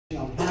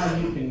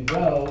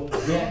go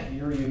get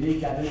your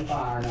unique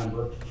identifier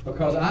number,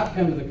 because I've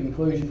come to the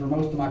conclusion for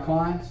most of my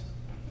clients,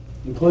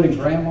 including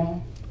grandma,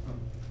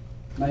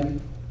 maybe,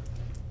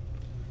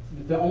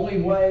 that the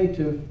only way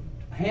to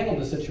handle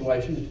the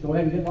situation is to go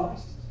ahead and get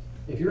licensed.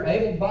 If you're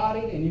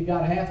able-bodied and you've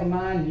got half a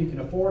mind and you can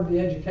afford the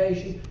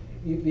education,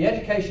 the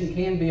education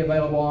can be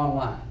available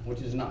online,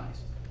 which is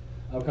nice,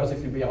 because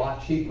it can be a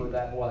lot cheaper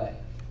that way.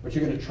 But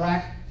you're going to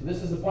track, so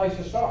this is the place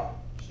to start.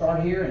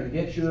 Start here and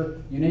get your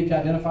unique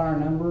identifier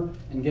number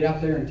and get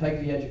out there and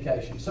take the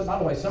education. So, by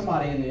the way,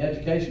 somebody in the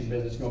education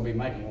business is going to be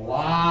making a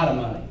lot of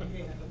money.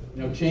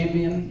 You know,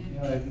 Champion, you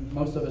know,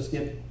 most of us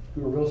who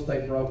are real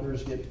estate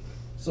brokers get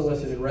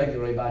solicited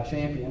regularly by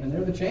Champion, and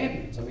they're the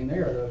champions. I mean,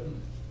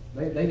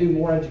 they do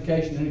more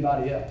education than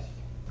anybody else.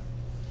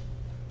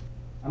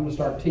 I'm going to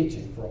start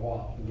teaching for a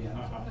while again.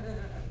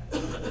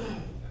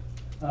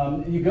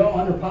 You go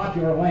under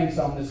popular links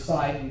on this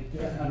site,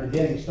 under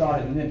getting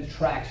started, and then it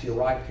tracks you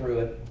right through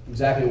it,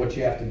 exactly what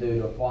you have to do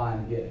to apply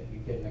and get it. You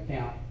get an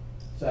account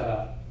set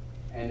up,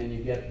 and then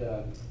you get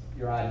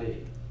your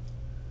ID.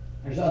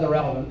 There's other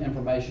relevant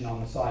information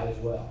on the site as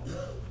well.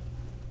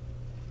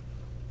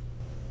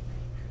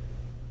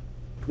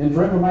 Then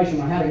for information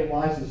on how to get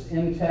licensed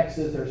in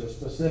Texas, there's a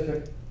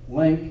specific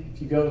link.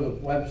 If you go to the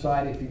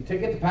website, if you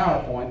get the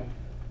PowerPoint,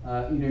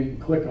 you can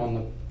click on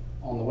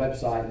the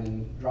website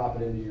and drop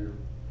it into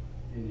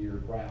your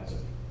browser.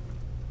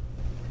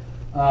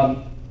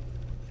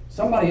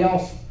 Somebody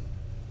else,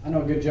 I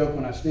know a good joke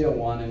when I steal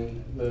one,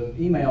 and the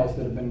emails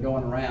that have been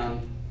going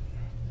around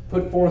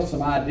put forth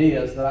some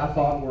ideas that I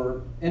thought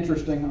were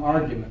interesting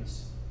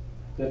arguments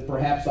that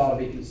perhaps ought to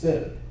be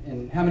considered.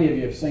 And how many of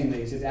you have seen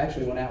these? It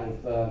actually went out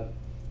with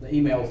the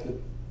emails that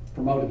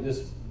promoted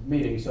this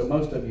meeting, so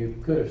most of you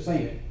could have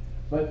seen it.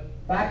 But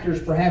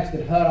factors perhaps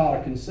that HUD ought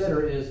to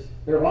consider is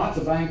there are lots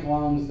of bank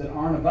loans that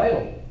aren't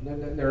available.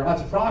 There are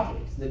lots of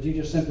properties that you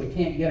just simply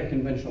can't get a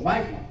conventional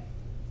bank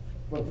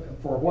loan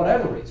for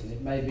whatever reason.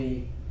 It may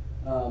be,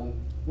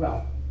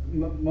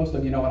 most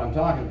of you know what I'm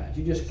talking about.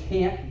 You just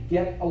can't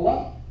get a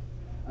loan.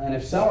 And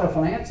if seller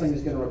financing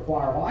is going to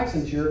require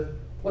licensure,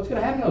 what's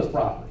going to happen to those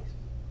properties?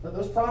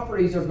 Those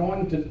properties are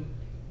going to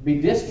be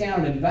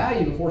discounted in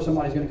value before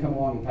somebody's going to come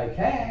along and pay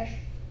cash.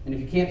 And if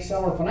you can't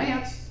seller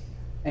finance,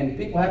 and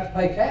people have to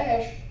pay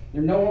cash,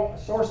 there's no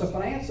source of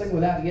financing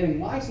without getting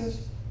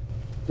licensed.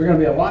 There are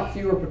going to be a lot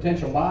fewer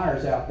potential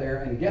buyers out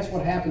there, and guess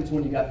what happens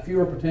when you got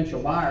fewer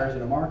potential buyers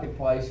in a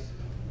marketplace?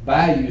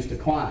 Values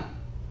decline.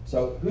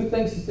 So who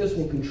thinks that this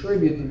will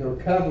contribute to the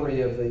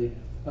recovery of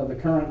the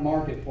current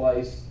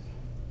marketplace?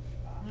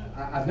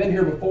 I've been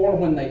here before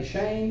when they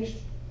changed.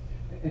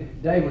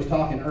 Dave was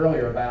talking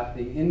earlier about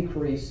the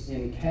increase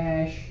in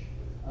cash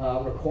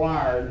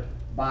required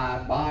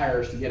by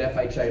buyers to get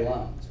FHA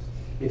loans.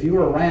 If you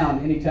were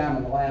around any time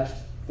in the last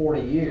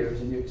 40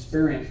 years and you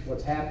experienced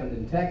what's happened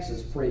in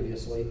Texas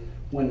previously,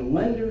 when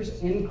lenders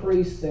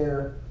increase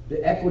the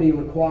equity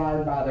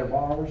required by their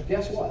borrowers,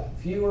 guess what?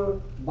 Fewer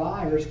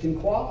buyers can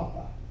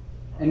qualify.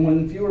 And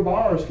when fewer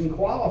borrowers can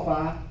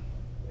qualify,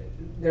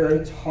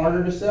 it's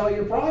harder to sell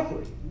your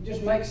property. It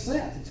just makes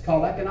sense. It's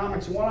called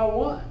Economics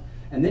 101.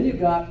 And then you've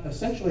got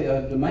essentially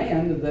a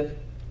demand that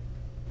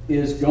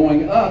is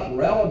going up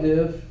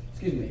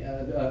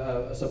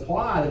a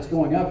supply that's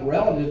going up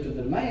relative to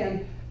the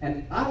demand,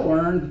 and I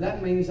learned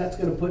that means that's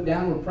going to put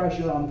downward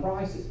pressure on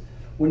prices.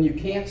 When you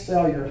can't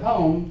sell your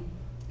home,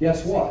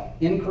 guess what?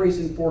 Increase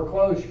in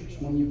foreclosures.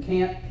 When you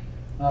can't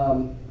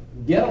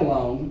get a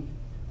loan,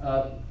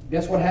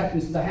 guess what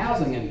happens to the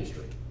housing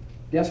industry?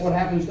 Guess what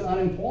happens to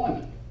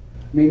unemployment?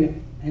 I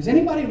mean, has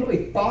anybody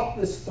really thought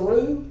this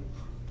through?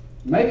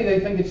 Maybe they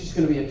think it's just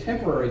going to be a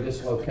temporary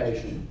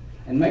dislocation.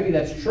 And maybe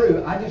that's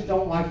true. I just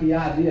don't like the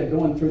idea of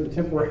going through the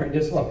temporary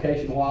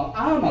dislocation while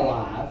I'm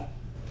alive.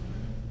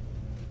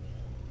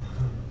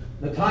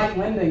 The tight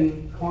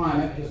lending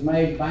climate has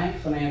made bank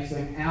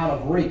financing out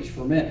of reach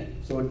for many.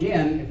 So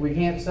again, if we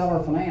can't sell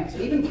or finance,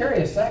 even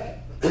carry a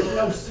second.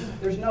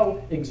 There's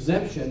no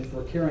exemption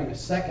for carrying a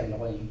second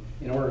lien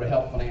in order to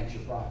help finance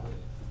your property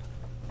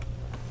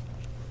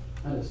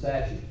under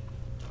statute.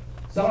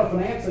 Seller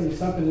financing is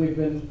something we've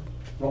been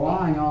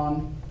relying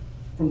on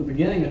from the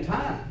beginning of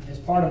time as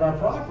part of our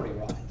property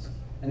rights.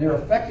 And they're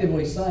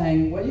effectively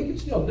saying, well, you can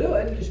still do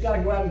it, you just got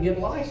to go out and get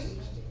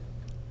licensed.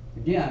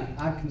 Again,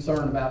 I'm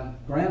concerned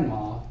about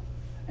grandma.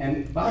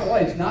 And by the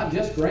way, it's not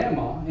just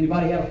grandma.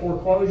 Anybody had a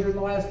foreclosure in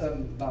the last,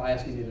 I'm not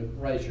asking you to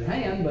raise your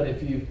hand, but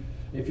if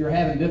you're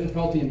having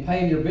difficulty in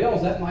paying your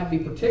bills, that might be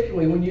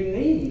particularly when you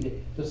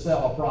need to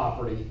sell a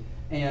property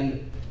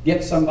and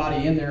get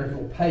somebody in there who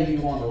will pay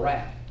you on the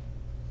wrap.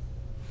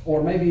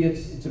 Or maybe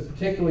it's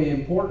particularly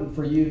important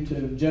for you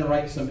to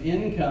generate some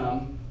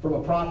income from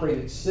a property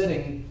that's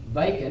sitting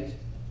vacant,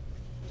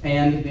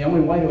 and the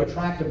only way to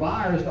attract a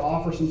buyer is to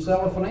offer some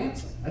seller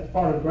financing. That's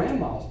part of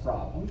grandma's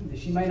problem.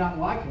 She may not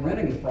like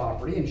renting the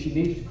property, and she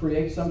needs to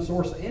create some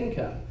source of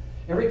income.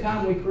 Every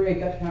time we create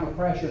that kind of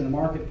pressure in the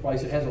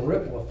marketplace, it has a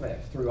ripple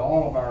effect through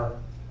all of our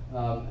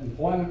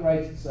employment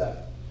rates,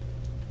 etc.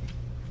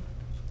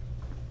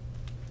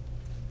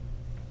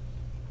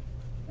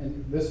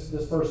 And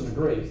this person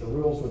agrees, the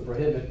rules would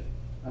prohibit,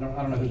 I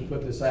don't know who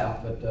put this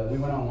out, but we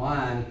went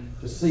online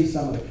to see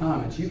some of the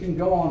comments. You can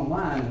go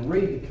online and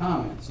read the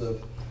comments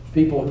of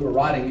people who are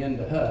writing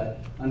into HUD.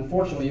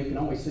 Unfortunately, you can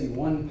only see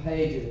one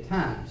page at a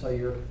time, so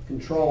your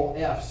Control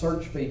F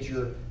search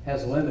feature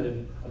has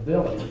limited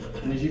ability.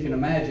 And as you can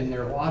imagine,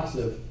 there are lots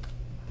of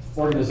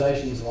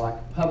organizations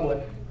like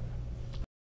public